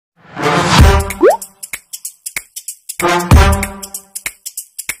A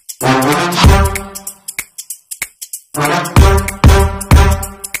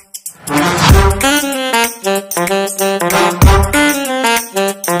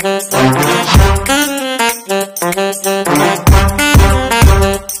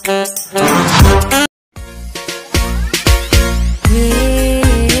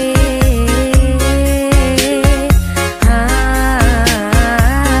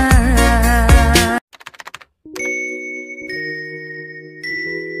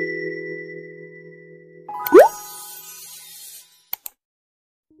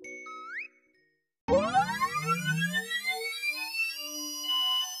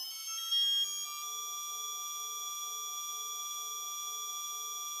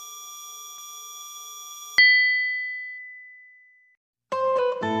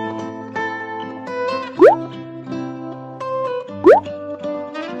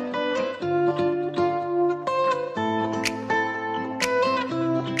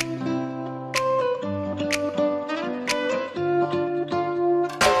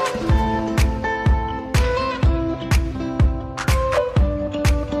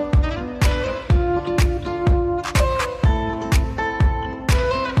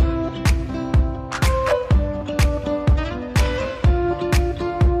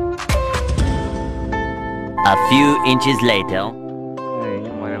few inches later. Hai,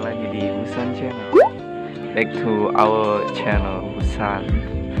 kembali lagi di Busan Channel. Back to our channel Busan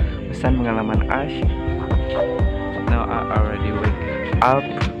pengalaman asyik. Now I already wake up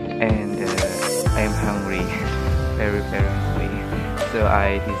and I'm hungry, very hungry. So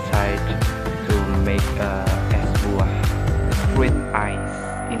I decide to make es buah, fruit ice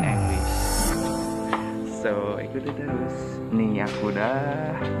in English. So ikuti terus. Nih aku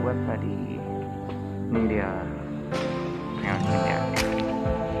udah buat tadi. Ini dia pengalamannya.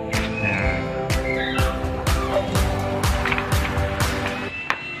 Nah,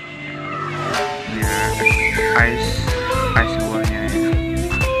 dia ice buahnya ya.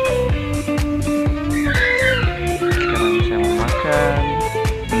 Sekarang saya mau makan.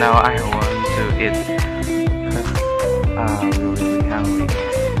 Now I want to eat because I'm really hungry.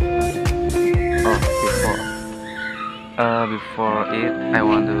 Oh, before it, I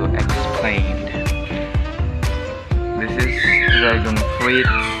want to explain. This is dragon fruit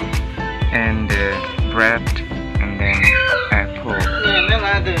and bread and then apple.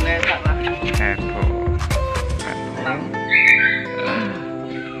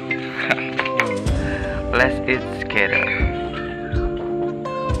 Let's eat together.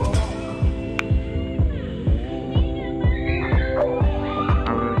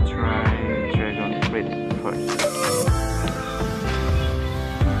 I will try dragon fruit first.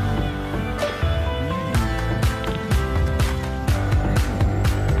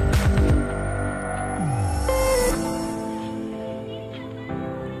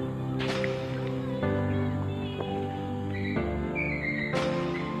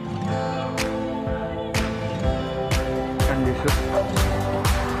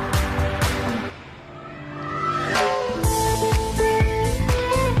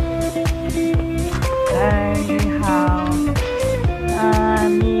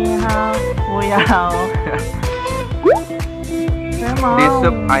 This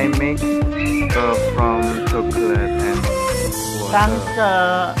soup I make from chocolate and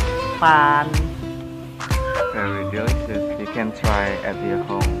water. Very delicious. You can try at your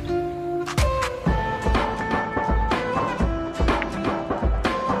home.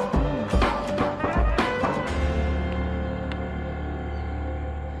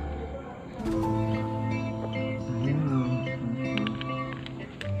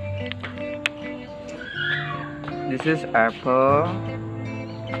 This is apple.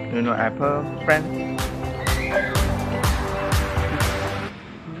 You know apple, friends?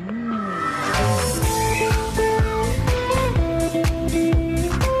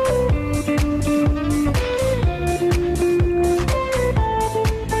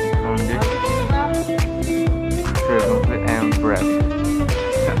 Dragon fruit and bread.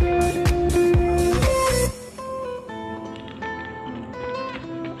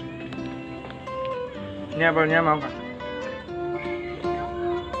 Ini apelnya mau kan?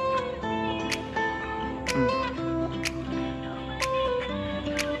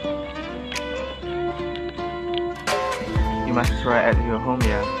 You must try at your home,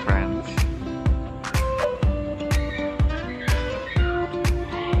 yeah, friends.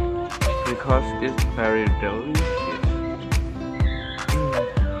 Because it's very delicious.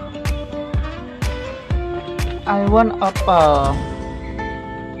 I want apple.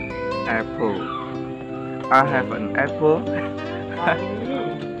 Apple. I have an apple.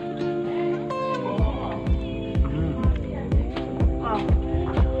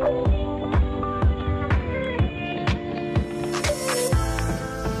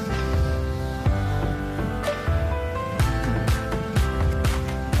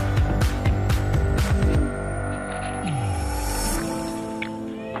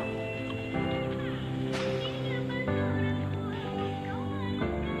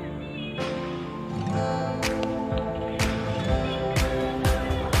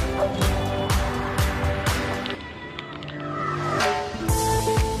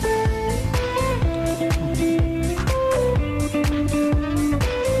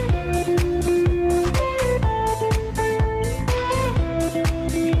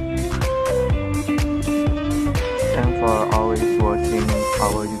 watching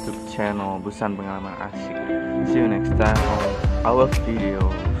our YouTube channel Busan Pengalaman Asik. See you next time on our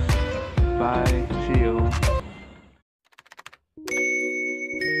videos. Bye. See you.